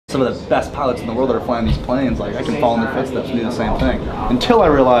some of the best pilots in the world that are flying these planes, like I can follow in their footsteps and do the same thing. Until I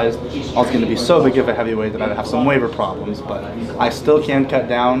realized I was going to be so big of a heavyweight that I'd have some waiver problems, but I still can cut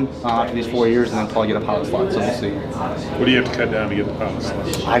down after these 4 years and then probably get a pilot slot, so we'll see. What do you have to cut down to get the pilot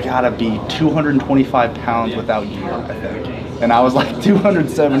slot? I gotta be 225 pounds without gear, I think. And I was like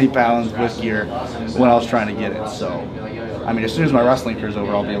 270 pounds with gear when I was trying to get it, so. I mean, as soon as my wrestling career's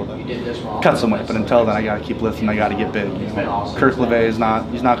over, I'll be able to cut some weight. But until then, I got to keep lifting. I got to get big. You know? Kirk LeVay is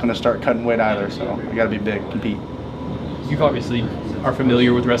not—he's not going to start cutting weight either. So I got to be big, compete. You obviously are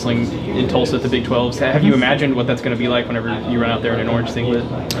familiar with wrestling in Tulsa at the Big 12s. Have you imagined what that's going to be like whenever you run out there in an orange singlet?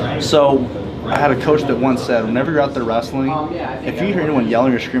 So I had a coach that once said, whenever you're out there wrestling, if you hear anyone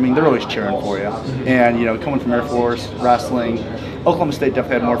yelling or screaming, they're always cheering for you. And you know, coming from Air Force wrestling, Oklahoma State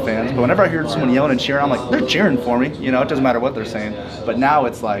definitely had more fans, but whenever I hear someone yelling and cheering, I'm like, they're cheering for me. You know, it doesn't matter what they're saying. But now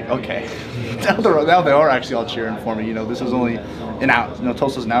it's like, okay, now they are actually all cheering for me. You know, this is only an hour. You know,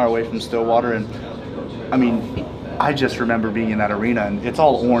 Tulsa's an hour away from Stillwater, and I mean, I just remember being in that arena, and it's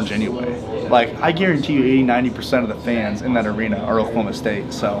all orange anyway. Like, I guarantee you 80–90% of the fans in that arena are Oklahoma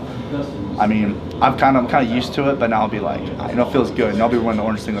State. So, I mean, I'm kind of used to it, but now I'll be like, you know, it feels good, and I'll be wearing the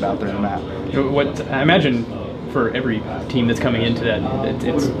orange singlet out there in the mat. What I imagine for every team that's coming into that,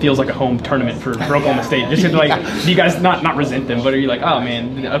 it feels like a home tournament for Oklahoma State. Just like, do you guys not resent them, but are you like, oh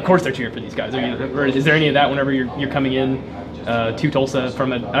man, of course they're cheering for these guys? Or is there any of that whenever you're coming in to Tulsa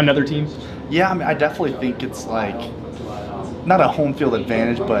from another team? Yeah, I mean, I definitely think it's like not a home field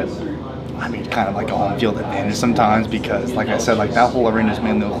advantage, but I mean, kind of like a home field advantage sometimes because, like I said, like that whole arena is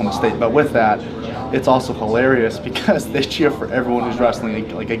mainly Oklahoma State. But with that, it's also hilarious because they cheer for everyone who's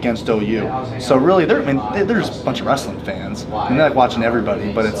wrestling like against OU. So really, they're just a bunch of wrestling fans, and they're like watching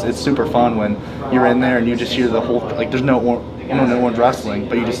everybody. But it's super fun when you're in there and you just hear the whole like there's no one's wrestling,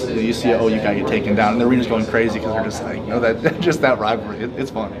 but you see an OU guy get taken down, and the arena's going crazy because they're just like, you know, that just that rivalry.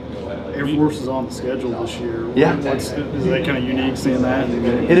 It's fun. Air Force is on the schedule this year. Yeah. Is that kind of unique seeing that?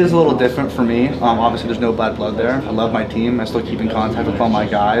 It is a little different for me. Obviously, there's no bad blood there. I love my team. I still keep in contact with all my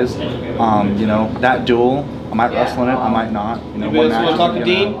guys. You know, that duel, I might wrestle in it, I might not. You know, one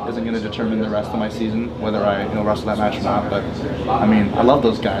match isn't going to determine the rest of my season, whether I wrestle that match or not. But, I mean, I love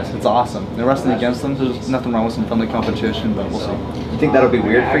those guys. It's awesome. They're wrestling against them. There's nothing wrong with some friendly competition, but we'll see. You think that'll be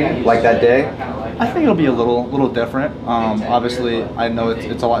weird for you, like that day? I think it'll be a little different. Obviously, I know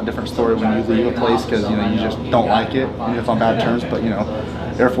it's a lot different story when you leave a place because you just don't like it, and it's on bad terms. But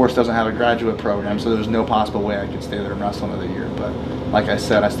Air Force doesn't have a graduate program, so there's no possible way I could stay there and wrestle another year. But like I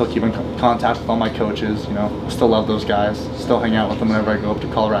said, I still keep in contact with all my coaches. Still love those guys. Still hang out with them whenever I go up to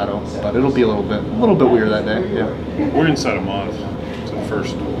Colorado. But it'll be a little bit weird that day. Yeah. We're inside a month to the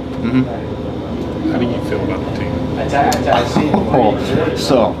first duel. How do you feel about the team?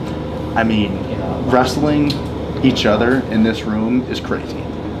 So, I mean, wrestling each other in this room is crazy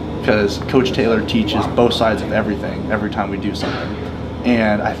because Coach Taylor teaches both sides of everything every time we do something,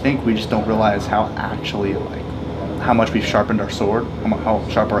 and I think we just don't realize how how much we've sharpened our sword, how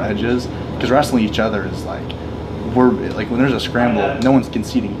sharp our edge is, because wrestling each other is when there's a scramble, no one's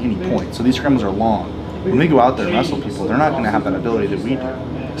conceding any point, so these scrambles are long. When we go out there and wrestle people, they're not going to have that ability that we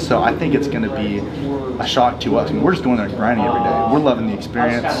do. So I think it's going to be a shock to us. I mean, we're just going there and grinding every day. We're loving the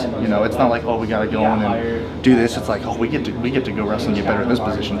experience. It's not like, oh, we got to go in and do this. It's like, oh, we get to go wrestle and get better in this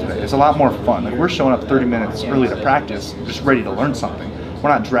position today. It's a lot more fun. Like, we're showing up 30 minutes early to practice, just ready to learn something. We're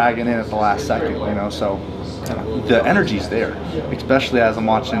not dragging in at the last second, so the energy's there, especially as I'm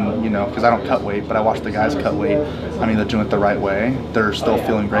watching, because I don't cut weight, but I watch the guys cut weight. I mean, they're doing it the right way. They're still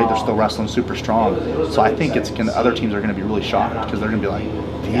feeling great. They're still wrestling super strong. So I think other teams are going to be really shocked because they're going to be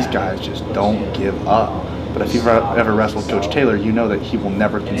like, these guys just don't give up. But if you've ever wrestled Coach Taylor, you know that he will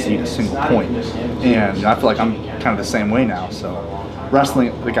never concede a single point. And I feel like I'm kind of the same way now. So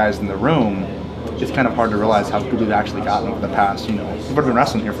wrestling the guys in the room, it's kind of hard to realize how good we've actually gotten over the past, we've been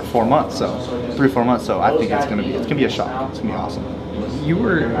wrestling here for 4 months, so 3-4 months, so I think it's gonna be a shock. It's gonna be awesome.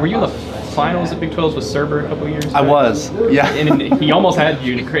 Were you in the finals at Big 12s with Serber a couple of years back? I was, yeah. And he almost had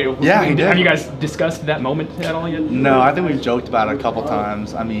you in a crate. Yeah, he did. Have you guys discussed that moment at all yet? No, I think we've joked about it a couple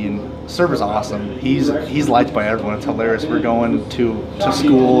times. I mean, Serber's awesome. He's liked by everyone. It's hilarious. We're going to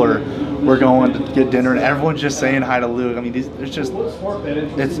school or we're going to get dinner, and everyone's just saying hi to Luke. I mean,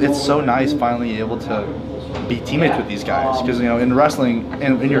 it's so nice finally able to be teammates with these guys, because in wrestling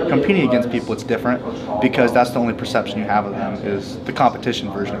and when you're competing against people, it's different because that's the only perception you have of them is the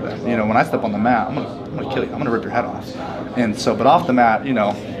competition version of them. When I step on the mat, I'm gonna kill you. I'm gonna rip your head off. And so, but off the mat,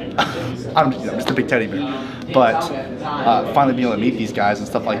 I'm just a big teddy bear. But finally being able to meet these guys and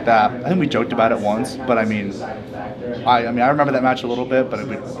stuff like that, I think we joked about it once. But I mean, I remember that match a little bit, but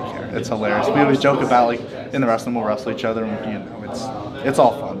it's hilarious. We always joke about in the wrestling we'll wrestle each other, and it's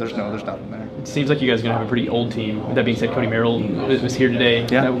all fun. There's nothing there. It seems like you guys are going to have a pretty old team. With that being said, Cody Merrill was here today.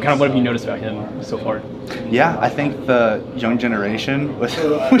 Yeah. Kind of what have you noticed about him so far? Yeah, I think the young generation, which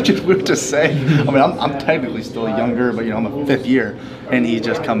is weird to say. I mean, I'm technically still younger, but I'm a fifth year, and he's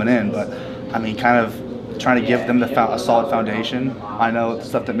just coming in. But I mean, kind of trying to give them a solid foundation. I know the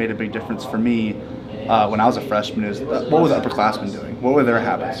stuff that made a big difference for me when I was a freshman is what were the upperclassmen doing? What were their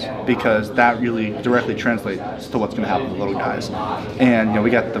habits? Because that really directly translates to what's going to happen to the little guys. And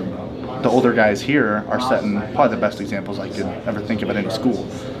we got the older guys here are setting probably the best examples I could ever think of at any school.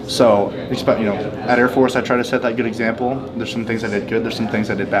 So, at Air Force, I try to set that good example. There's some things I did good, there's some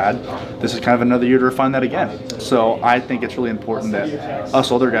things I did bad. This is kind of another year to refine that again. So I think it's really important that us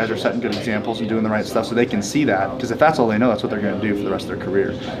older guys are setting good examples and doing the right stuff so they can see that. Because if that's all they know, that's what they're going to do for the rest of their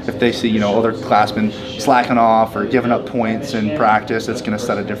career. If they see, older classmen slacking off or giving up points in practice, it's going to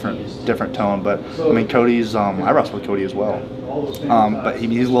set a different tone. But I mean, Cody's, I wrestle with Cody as well. But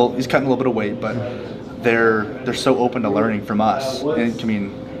he's cutting a little bit of weight, but they're so open to learning from us. And I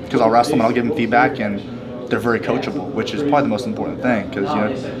mean, because I'll wrestle them and I'll give them feedback, and they're very coachable, which is probably the most important thing.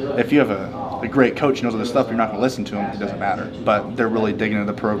 Because if you have a great coach who knows all this stuff, you're not going to listen to him. It doesn't matter. But they're really digging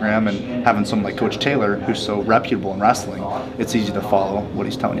into the program, and having someone like Coach Taylor, who's so reputable in wrestling, it's easy to follow what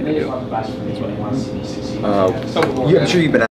he's telling you to do. I'm sure you've been